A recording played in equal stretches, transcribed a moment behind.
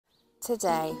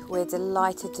Today we're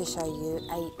delighted to show you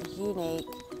a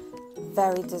unique,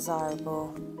 very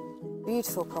desirable,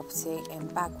 beautiful property in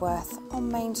Bagworth on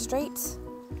Main Street.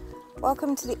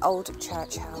 Welcome to the old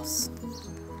church house.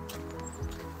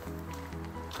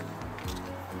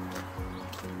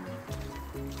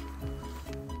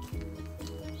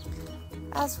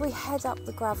 As we head up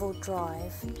the gravel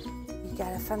drive, you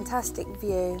get a fantastic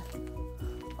view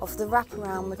of the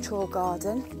wraparound mature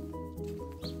garden.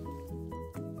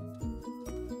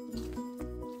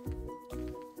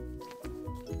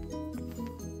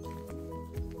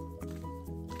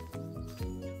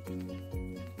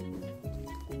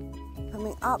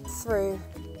 Coming up through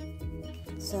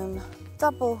some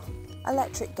double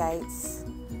electric gates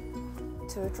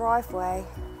to a driveway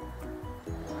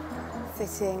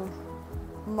fitting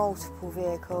multiple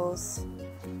vehicles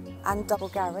and double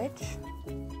garage.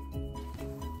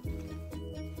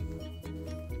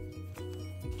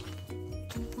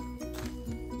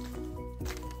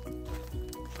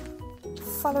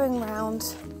 Following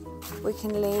round, we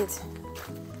can lead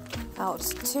out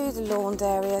to the lawned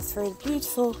area through the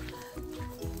beautiful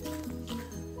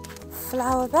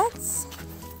flower beds.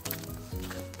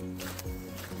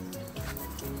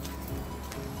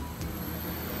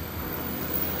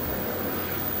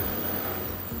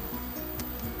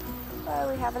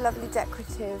 Where we have a lovely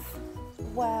decorative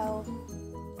well.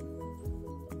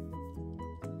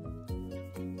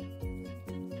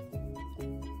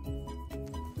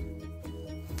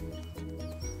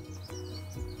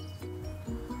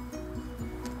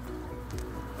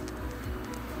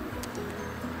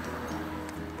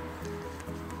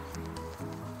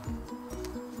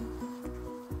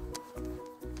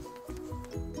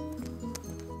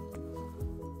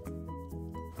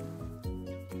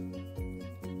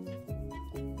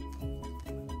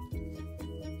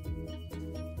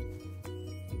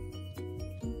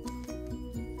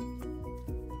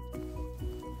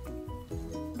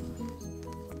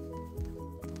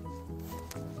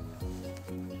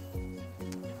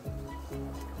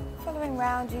 Following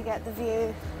round, you get the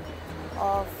view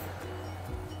of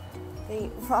the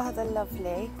rather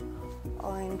lovely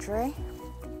orangery.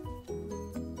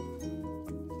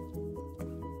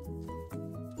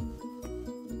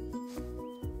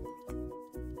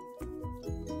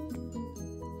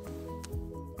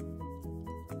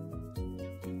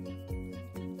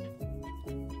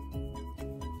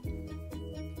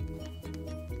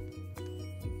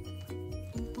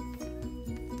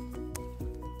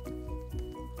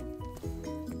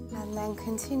 And then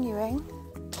continuing,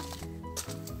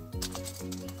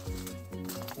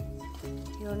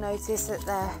 you'll notice that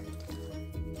there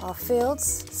are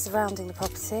fields surrounding the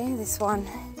property. This one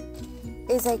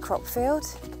is a crop field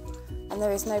and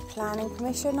there is no planning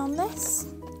permission on this.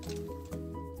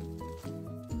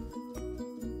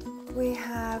 We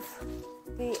have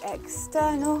the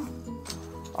external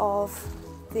of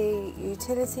the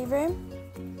utility room.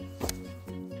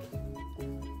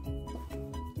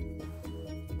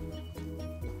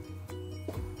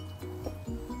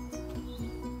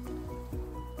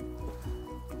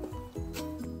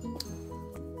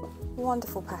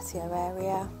 Wonderful patio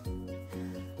area,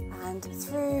 and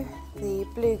through the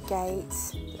blue gate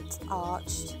that's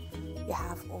arched, you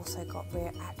have also got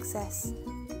rear access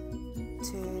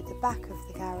to the back of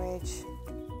the garage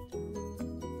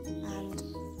and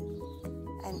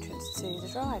entrance to the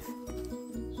drive.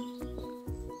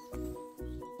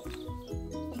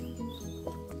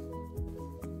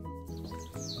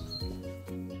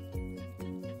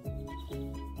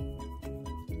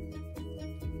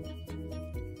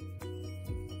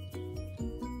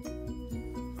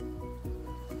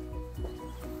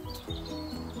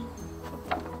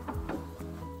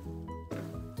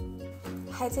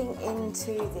 Heading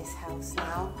into this house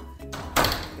now,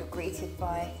 you're greeted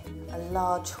by a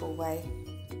large hallway,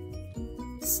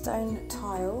 stone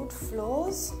tiled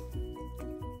floors.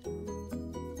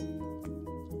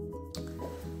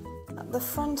 At the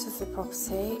front of the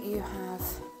property you have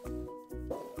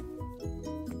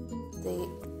the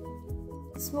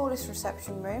smallest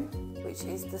reception room, which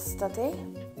is the study.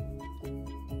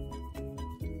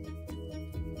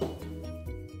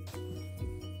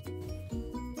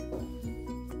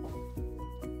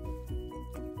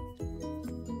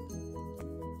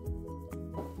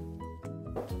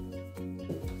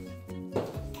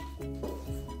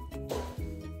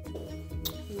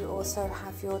 You also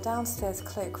have your downstairs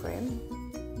cloakroom.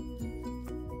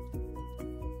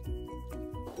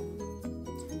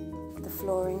 The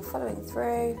flooring following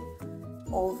through,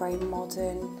 all very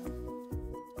modern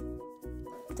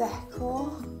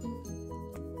decor,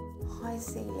 high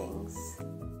ceilings.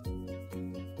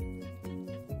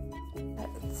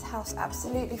 house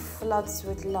absolutely floods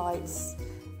with lights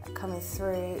coming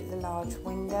through the large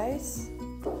windows.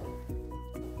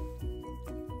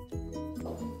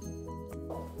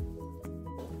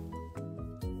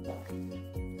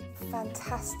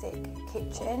 Fantastic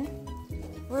kitchen,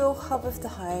 real hub of the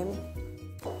home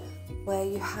where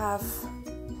you have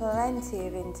plenty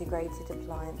of integrated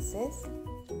appliances.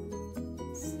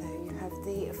 So you have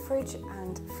the fridge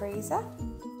and freezer.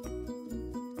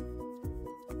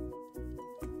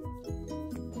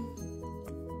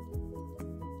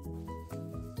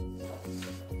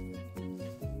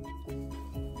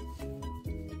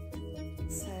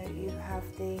 So you have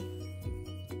the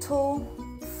tall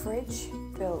fridge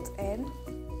built in.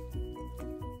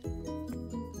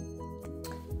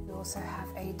 You also have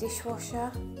a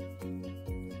dishwasher,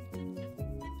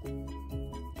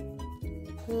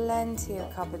 plenty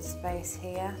of cupboard space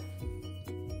here.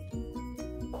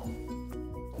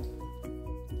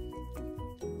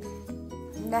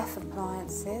 Neff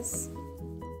appliances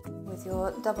with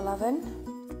your double oven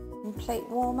and plate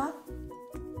warmer.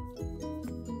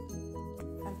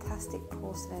 Fantastic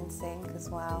porcelain sink as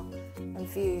well, and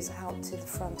views out to the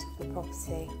front of the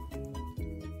property.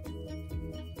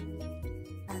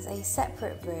 As a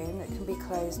separate room that can be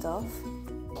closed off,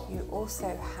 you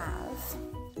also have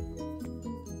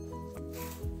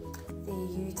the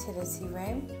utility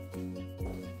room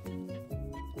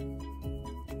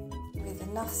with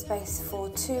enough space for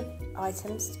 2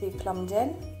 items to be plumbed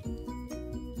in,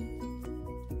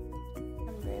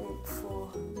 and room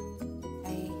for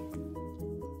a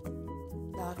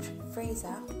large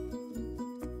freezer.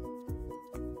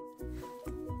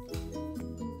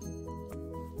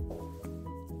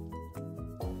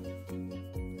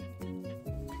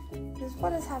 As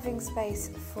well as having space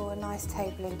for a nice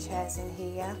table and chairs in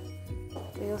here,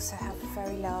 we also have a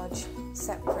very large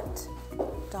separate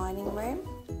dining room.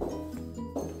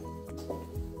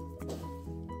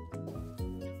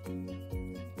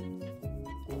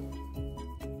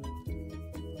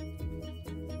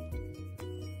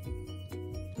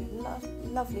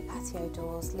 Lovely patio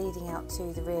doors leading out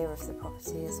to the rear of the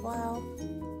property as well.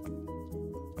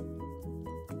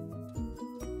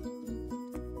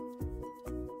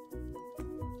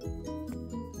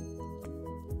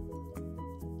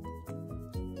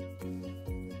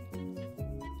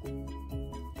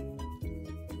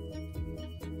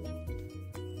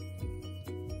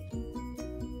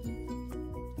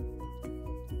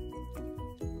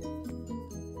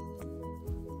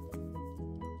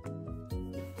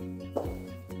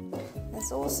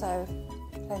 There's also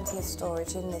plenty of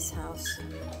storage in this house,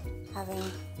 having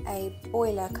a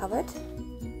boiler cupboard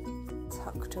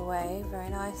tucked away very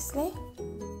nicely.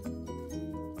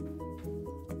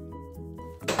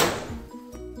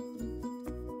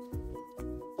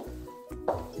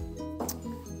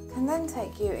 Can then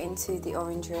take you into the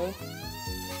orangery.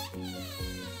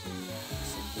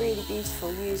 It's a really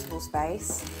beautiful, usable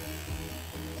space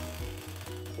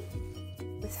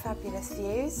with fabulous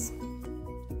views.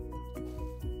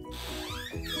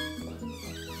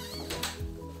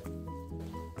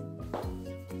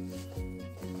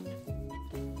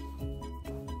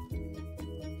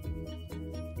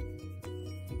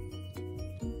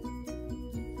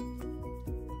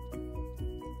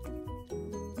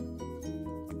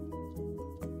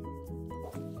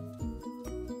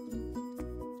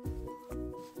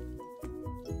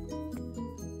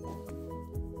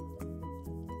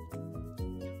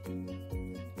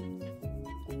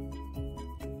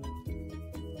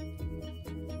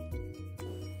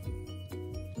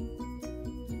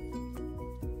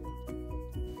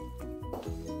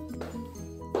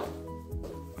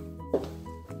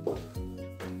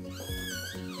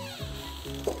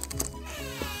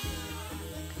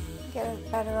 Get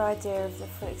a better idea of the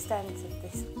full extent of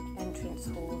this entrance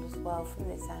hall as well from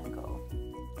this angle.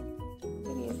 It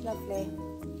really is lovely.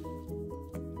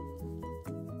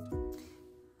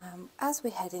 As we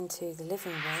head into the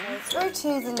living room, through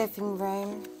to the living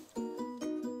room,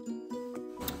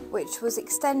 which was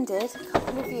extended a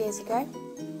couple of years ago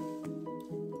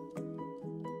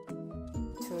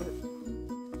to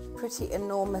a pretty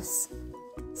enormous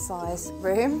sized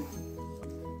room.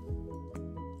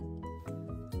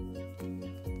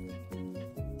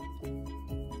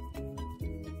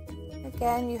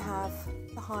 Again, you have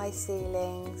the high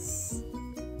ceilings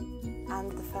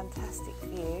and the fantastic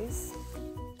views.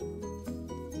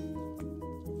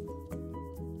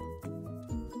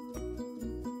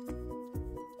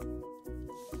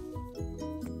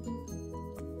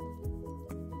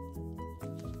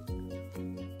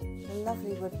 A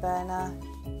lovely wood burner.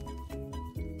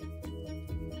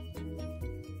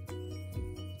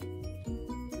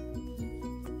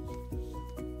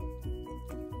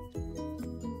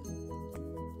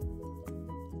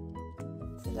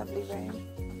 It's a lovely room.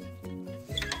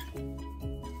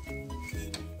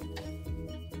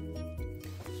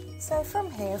 So from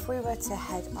here, if we were to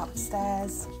head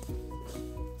upstairs,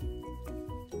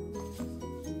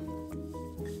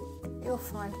 you'll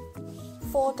find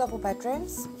 4 double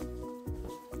bedrooms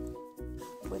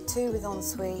with 2 with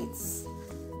en-suites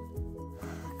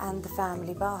and the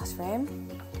family bathroom.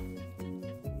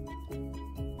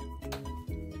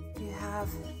 You have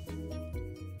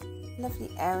a lovely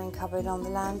airing cupboard on the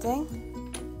landing.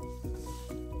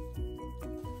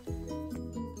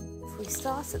 If we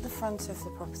start at the front of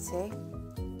the property,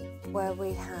 where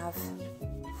we have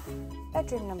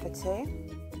bedroom number 2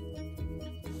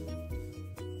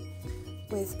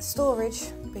 with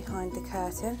storage behind the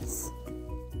curtains.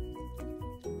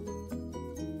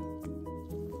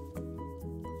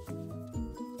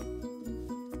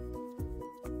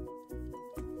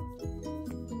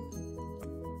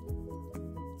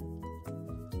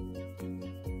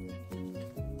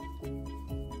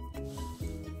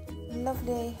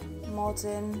 Lovely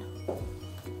modern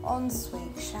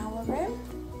ensuite shower room.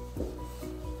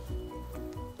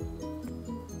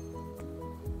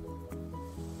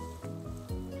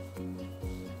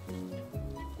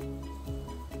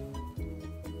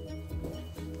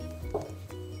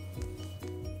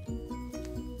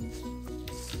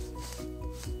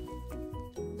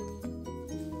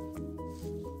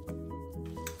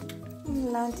 On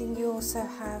the landing you also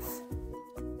have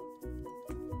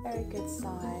very good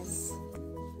size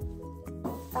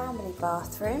family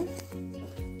bathroom.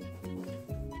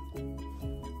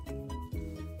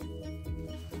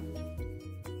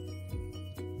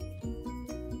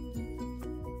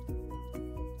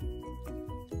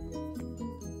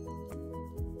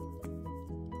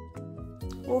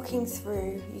 Walking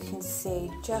through, you can see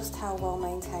just how well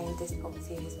maintained this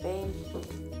property has been.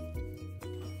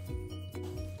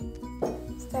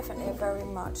 It's definitely a very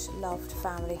much loved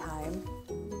family home.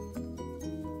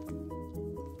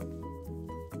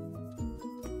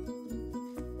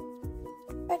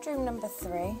 Bedroom number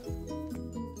 3,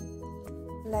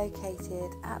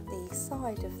 located at the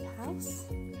side of the house.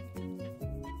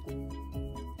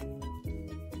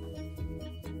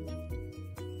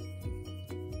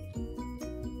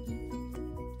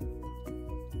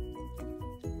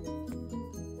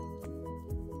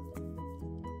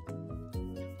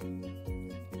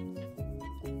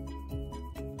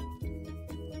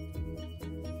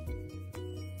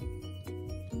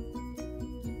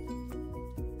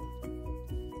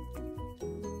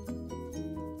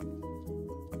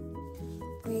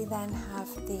 We then have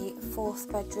the 4th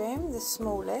bedroom, the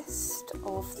smallest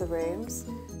of the rooms,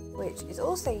 which is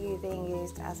also being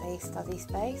used as a study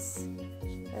space,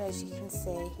 but as you can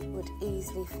see would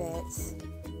easily fit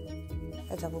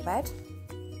a double bed.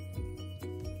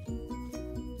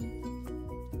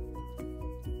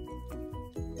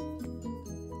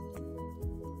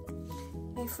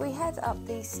 If we head up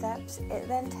these steps, it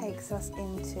then takes us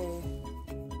into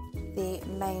the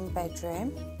main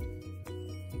bedroom.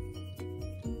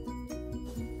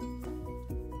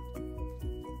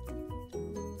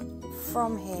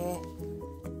 From here,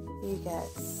 you get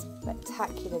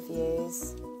spectacular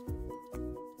views.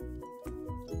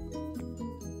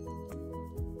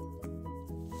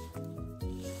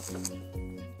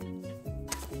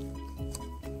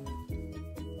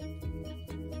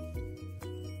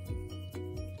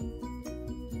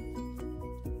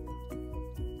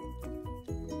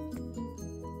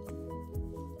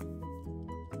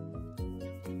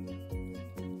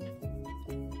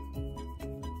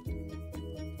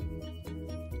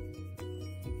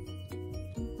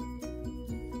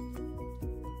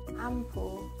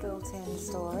 Ample built-in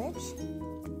storage.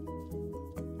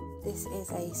 This is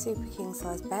a super king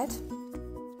size bed,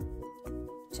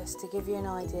 just to give you an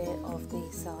idea of the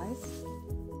size.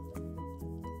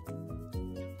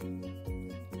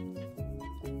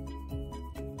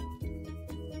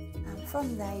 And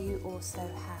from there you also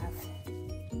have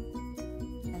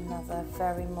another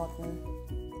very modern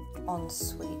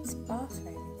ensuite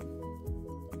bathroom.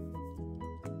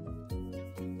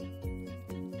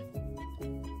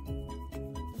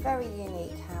 Very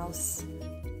unique house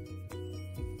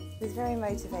with very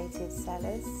motivated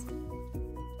sellers.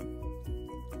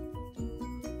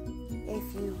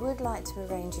 If you would like to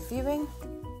arrange a viewing,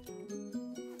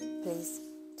 please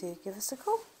do give us a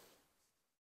call.